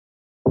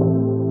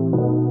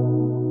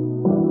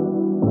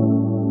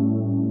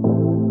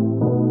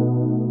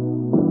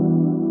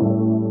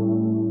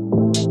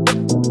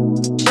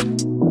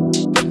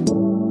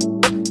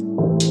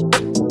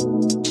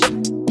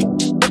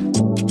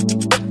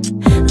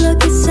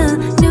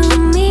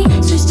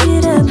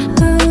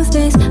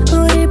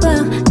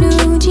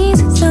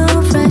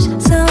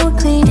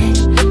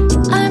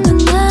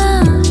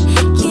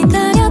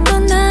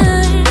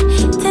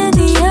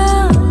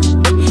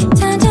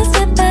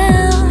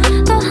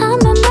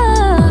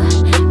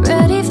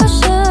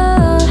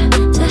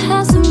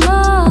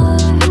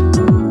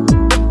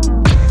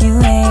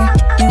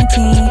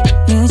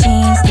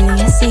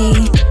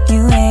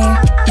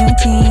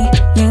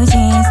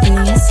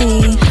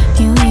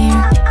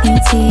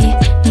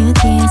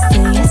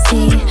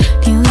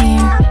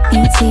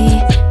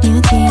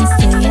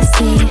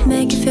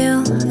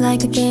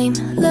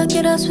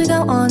we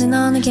go on and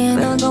on again.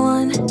 We'll go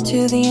on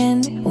to the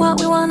end. What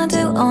we wanna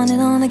do on and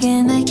on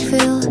again. Make you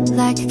feel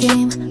like a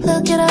game.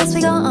 Look at us,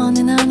 we go on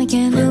and on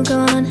again. We'll go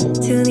on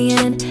to the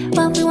end.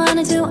 What we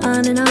wanna do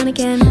on and on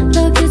again.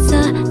 Look, it's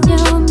a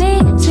new me,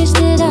 switched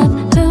it up.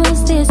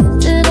 Who's this?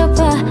 들어봐,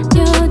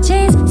 new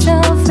jeans, so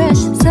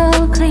fresh, so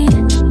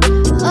clean.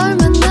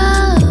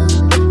 얼마나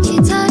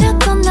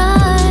기다렸던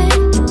날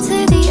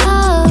드디어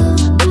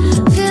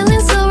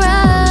feeling so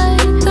right.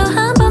 또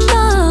한 번 더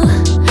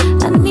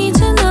I need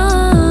to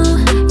know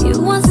you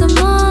want some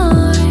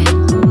more.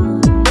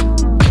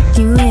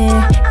 New hair,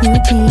 new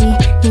tea,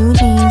 new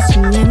jeans,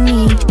 you and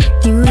me.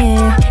 New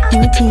hair,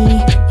 new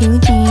tea, new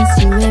jeans,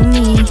 you and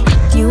me.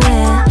 New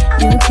hair,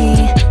 new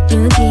tea,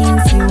 new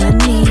jeans, you and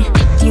me.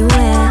 New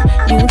hair,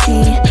 new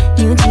tea,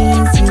 new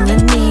jeans, you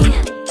and me.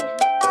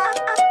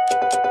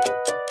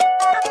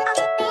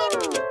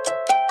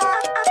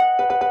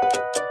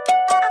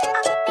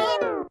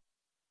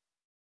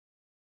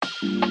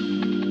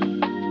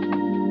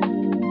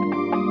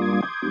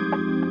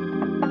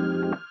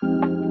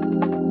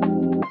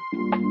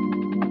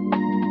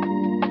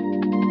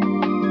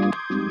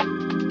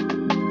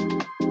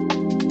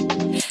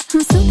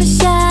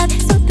 I'm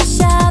super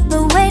shy,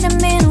 but wait a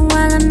minute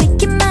while I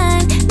make you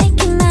mine, make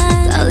you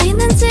mine.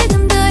 떨리는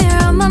지금도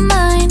you're on my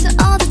mind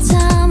all the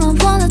time. I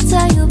wanna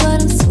tell you,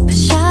 but I'm super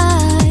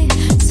shy,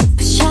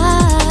 super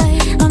shy.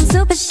 I'm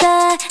super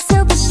shy,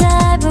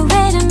 but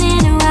wait a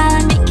minute while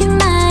I make you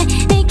mine,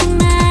 make you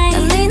mine.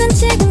 떨리는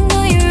지금도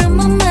you're on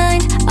my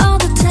mind all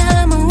the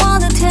time. I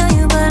wanna tell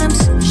you, but I'm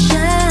super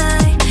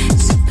shy,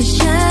 super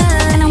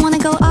shy. And I wanna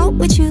go out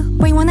with you,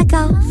 where you wanna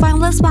go? Find a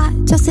little spot,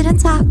 just sit and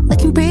talk,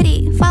 looking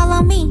pretty.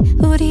 Follow me,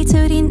 우리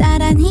둘이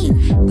나란히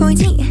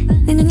보이지?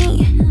 내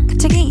눈이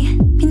갑자기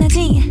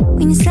빛나지?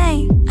 When you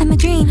say I'm a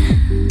dream.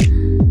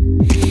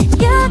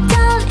 You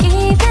don't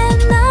even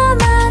know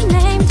my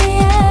name,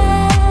 dear.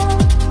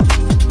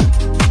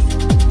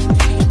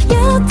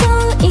 You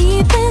don't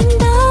even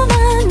know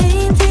my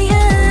name,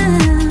 dear.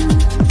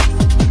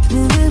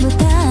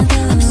 누구보다도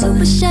I'm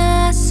super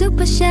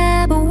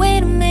shy, but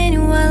wait a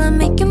minute while I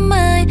make you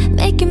mine,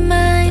 make you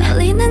mine.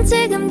 떨리는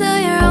지금도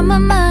you're on my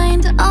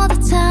mind all the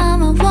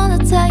time. I wanna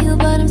tell you,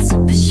 but I'm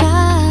super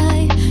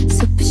shy,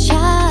 super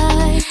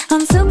shy.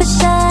 I'm super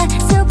shy,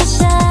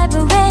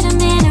 but wait a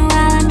minute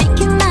while I make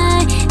you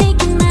mine,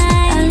 make you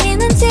mine.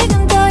 떨리는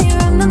지금도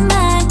you're on my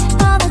mind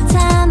all the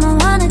time. I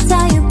wanna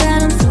tell you,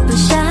 but I'm super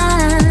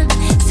shy,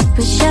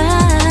 super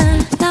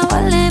shy. 나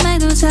원래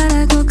말도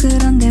잘하고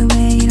그런데 왜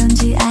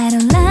이런지 I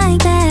don't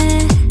like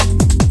that.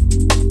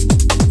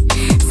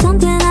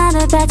 Something out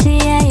of that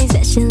GA is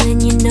special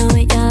and you know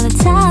it, you're the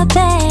top,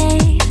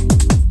 babe.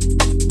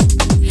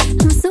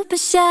 I'm super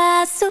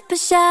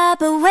shy,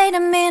 but wait a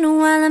minute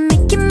while I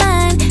make you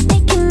mine,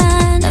 make you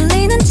mine.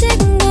 떨리는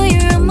지금도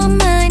you're on my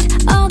mind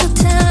all the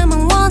time. I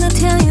wanna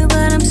tell you,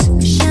 but I'm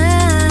super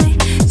shy,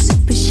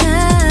 super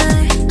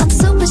shy. I'm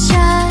super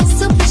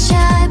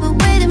shy, but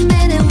wait a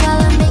minute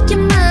while I make you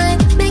mine,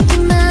 make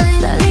you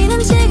mine. 떨리는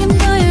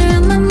지금도 you're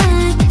on my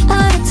mind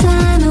all the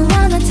time. I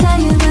wanna tell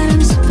you, but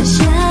I'm super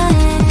shy,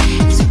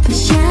 super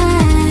shy.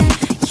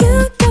 You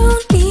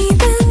don't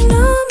even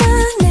know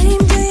my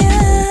name, do you?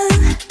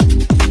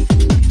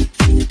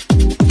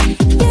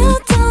 You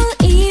don't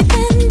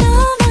even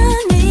know my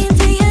name,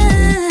 do you?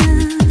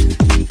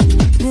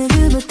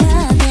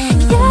 누구보다도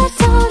You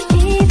don't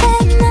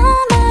even know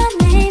my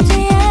name, do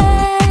you?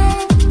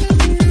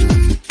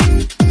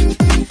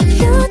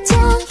 You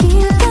don't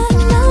even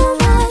know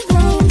my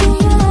name, do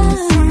you?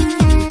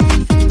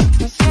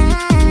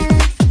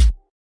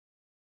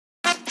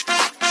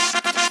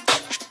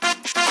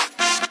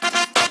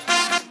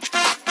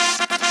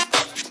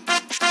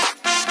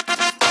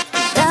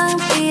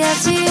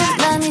 낭비하지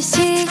난 이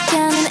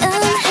시간은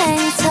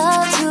은행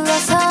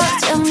서둘러서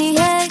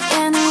정리해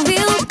얘는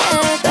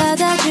위험해.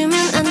 받아주면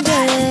안 돼.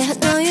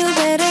 No, you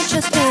better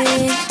trust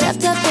me.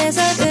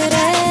 답답해서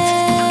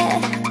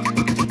그래.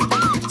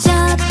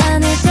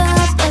 잡아내도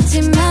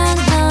뺐지만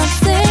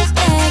없을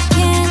때긴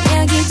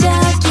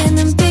여기저기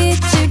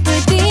눈빛을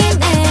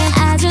불빛내.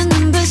 아주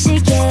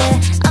눈부시게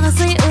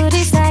honestly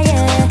우리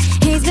사이에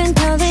He's been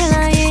totally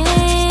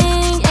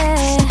lying,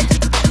 yeah.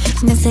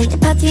 내 생일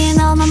파티에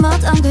너만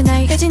못 온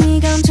그날까지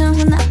네가 엄청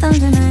혼났던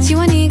그날.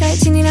 지원이가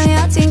일진이랑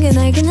헤어진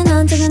그날. 그는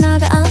언제나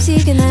너가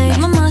없이 그날.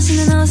 나만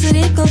멋있는 옷을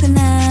입고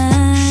그날.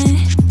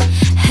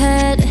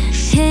 Heard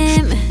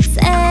him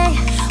say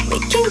we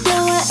can go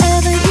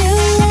wherever you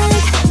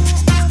like.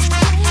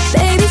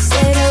 Baby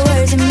say the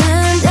words and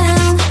man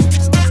down.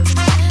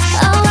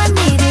 All I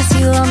need is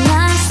you on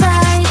my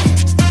side.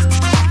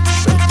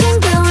 We can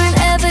go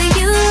wherever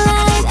you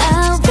like.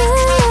 I'll be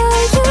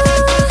you.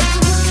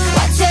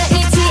 What's your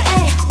ETA?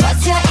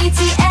 What's your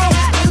ETA?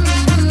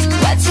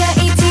 What's your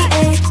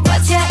ETA?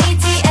 What's your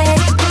ETA?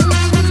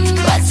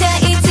 What's your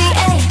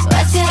ETA?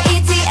 What's your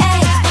ETA?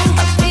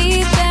 I'll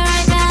be there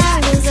right now.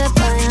 There's a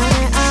boy on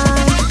her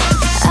arm.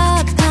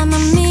 Up, I'm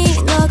on me.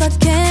 너가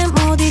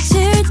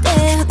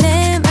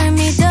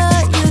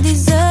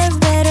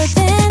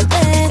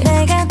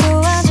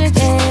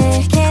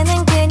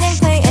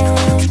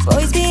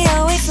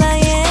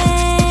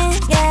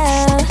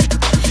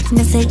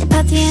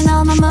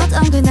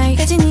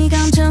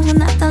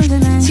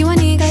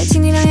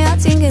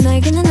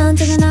나에게는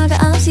언제나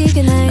너가 없이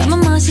그날 너만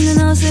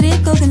멋있는 옷을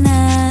입고 그날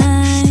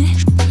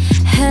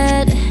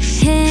Heard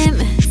him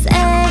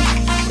say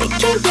we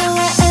can go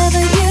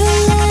wherever you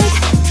like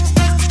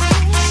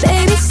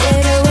Baby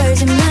say the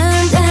words and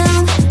man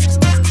down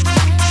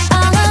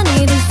All I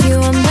need is you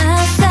on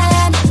my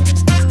side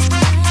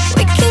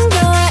We can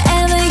go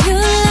wherever you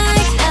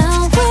like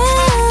Now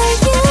where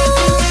you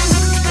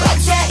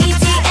What's your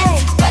ETA?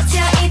 What's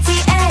your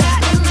ETA?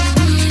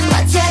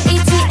 What's your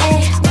ETA?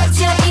 What's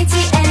your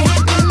ETA?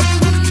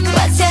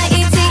 What's your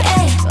ETA?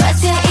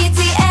 What's your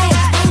ETA?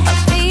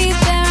 I'll be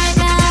there right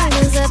now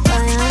Cause I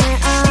fly on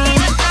your own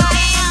Need a body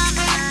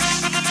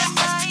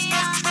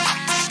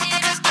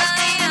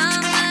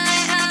on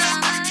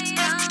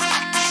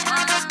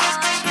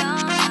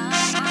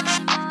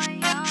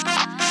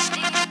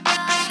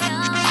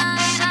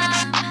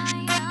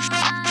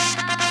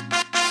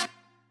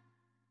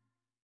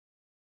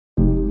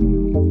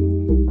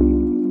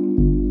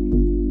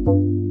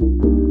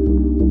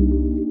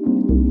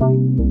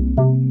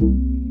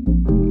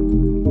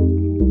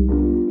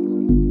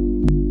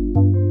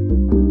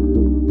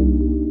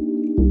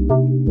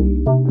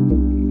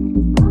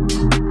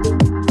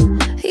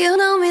You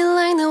know me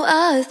like no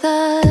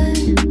other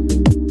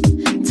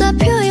다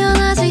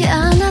표현하지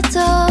않아도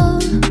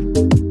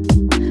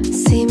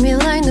See me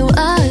like no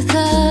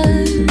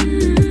other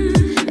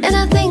And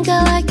I think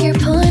I like your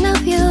point of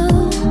view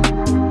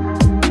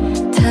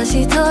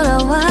다시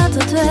돌아와도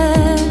돼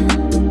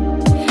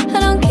I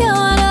don't care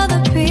what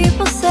other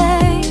people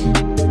say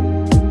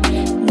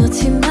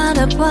놓지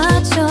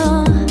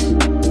말아봐줘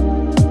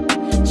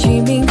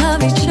Dreaming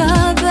of each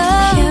other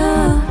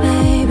You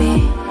baby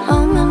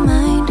on my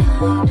mind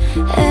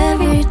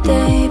Every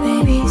day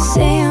baby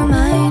say you're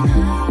mine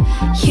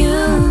You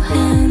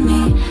and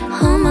me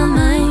on my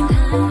mind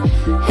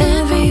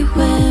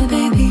Everywhere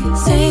baby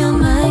say you're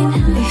mine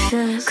It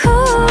feels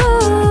cool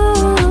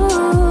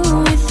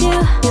with you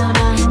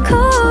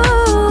Cool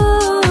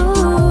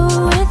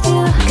with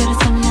you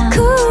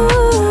Cool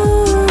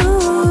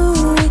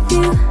with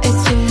you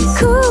It's just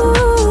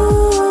cool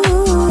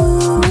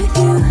with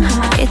you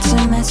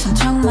이쯤에서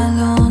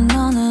정말로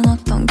너는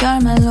어떤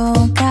결말로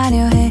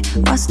가려 해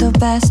What's the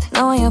best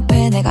너와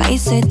옆에 내가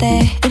있을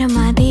때 이런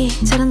말이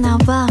잘 안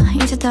나와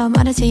이제 더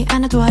말하지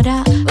않아도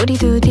알아 우리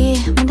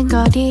둘이 만든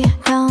거리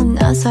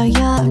건너서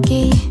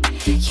여기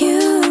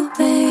You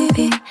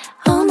baby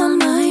on my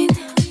mind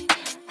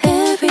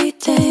Every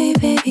day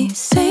baby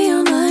say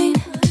you're mine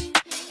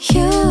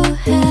You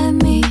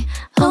and me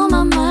on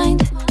my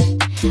mind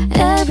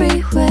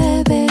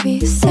Everywhere baby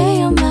say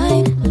you're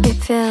mine It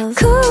feels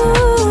cool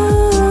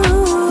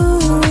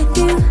with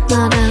you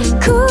너랑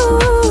cool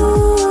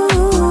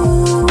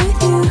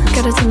with you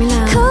Gotta tell me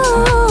now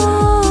Cool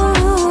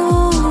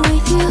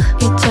with you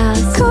It's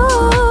just cool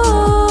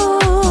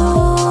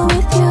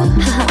with you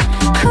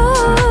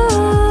Cool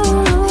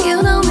You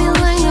know me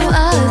like no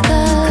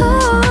other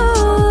Cool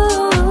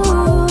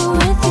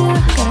with you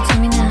Gotta tell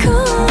me now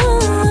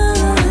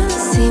Cool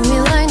See me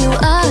like no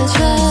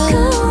other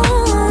Cool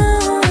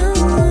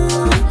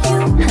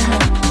with you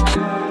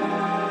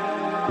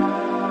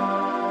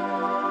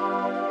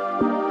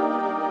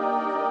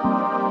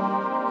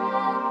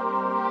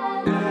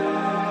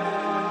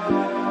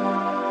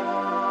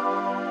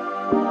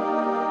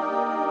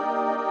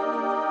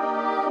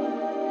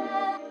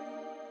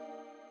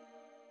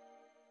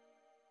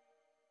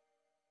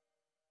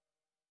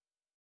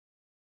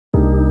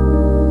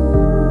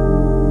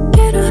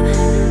Get up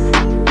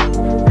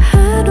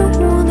I don't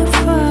wanna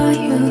fight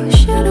you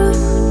Shut up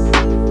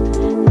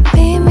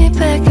Meet me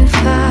back in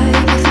 5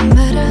 if it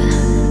matter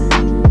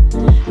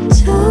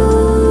to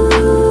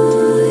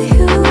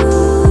you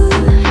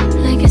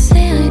Like I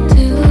say I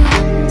do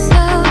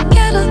So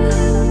get up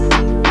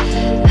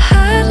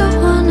I don't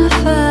wanna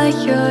fight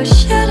your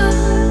shadow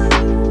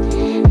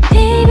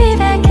Meet me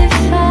back in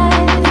 5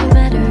 if it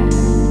matter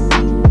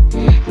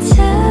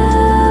to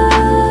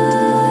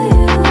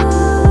you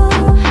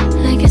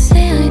Like I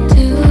say I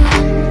do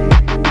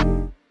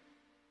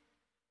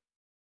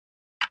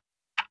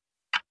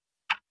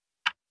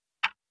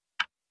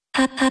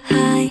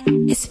Hi,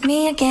 it's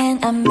me again,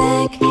 I'm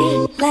back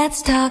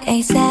Let's talk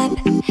ASAP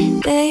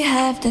Do you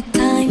have the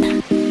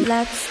time?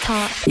 Let's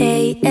talk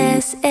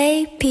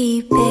ASAP,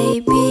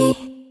 baby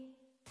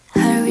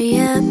Hurry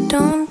up,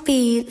 don't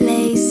be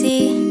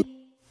lazy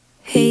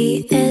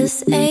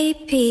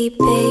ASAP,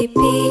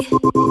 baby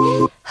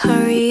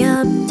Hurry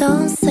up,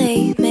 don't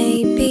say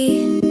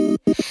maybe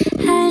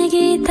할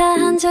얘기 다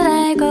한 줄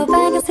알고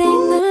빨간색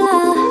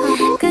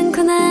눌러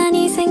끊고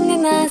나니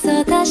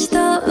생각나서 다시 또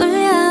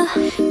울려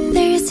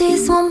There's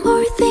this one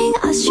more thing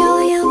I'll show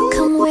you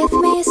Come with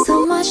me,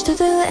 so much to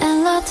do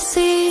and lot to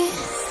see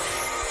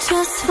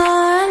Just for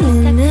a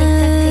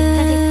minute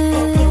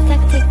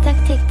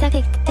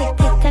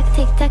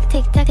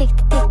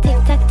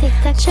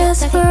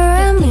Just for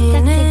a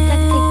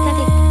minute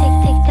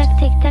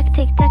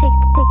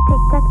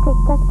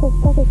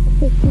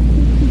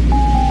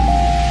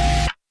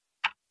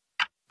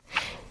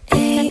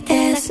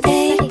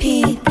ASAP,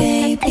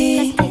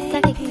 baby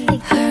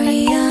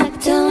Hurry up,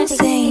 don't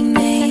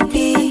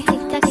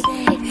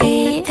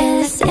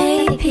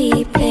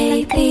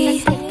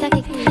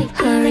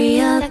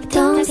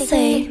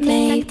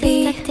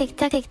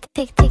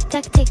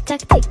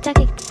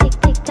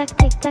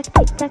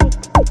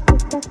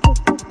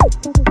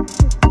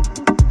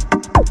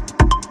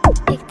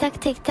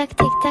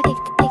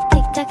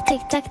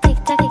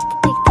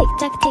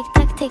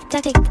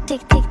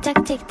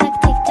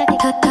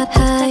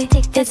Hi,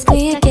 it's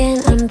me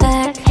again, I'm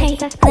back. Hey,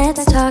 let's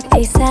talk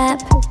ASAP.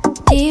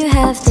 Do you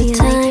have the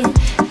time?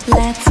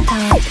 Let's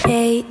talk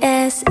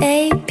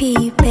ASAP,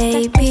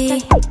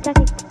 baby.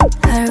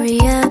 Hurry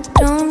up,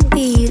 don't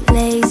be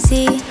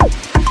lazy.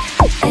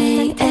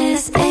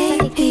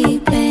 ASAP,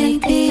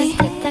 baby.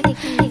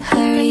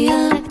 Hurry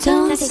up,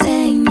 don't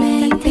say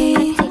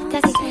maybe.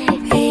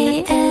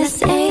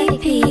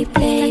 ASAP,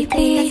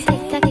 baby.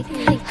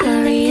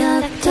 Hurry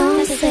up,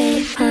 don't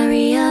say.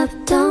 Hurry up,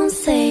 don't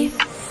say.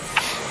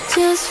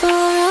 Just for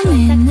a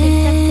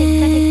minute.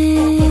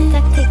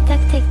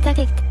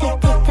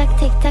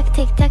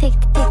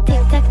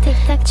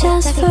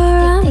 Just for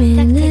a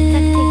minute.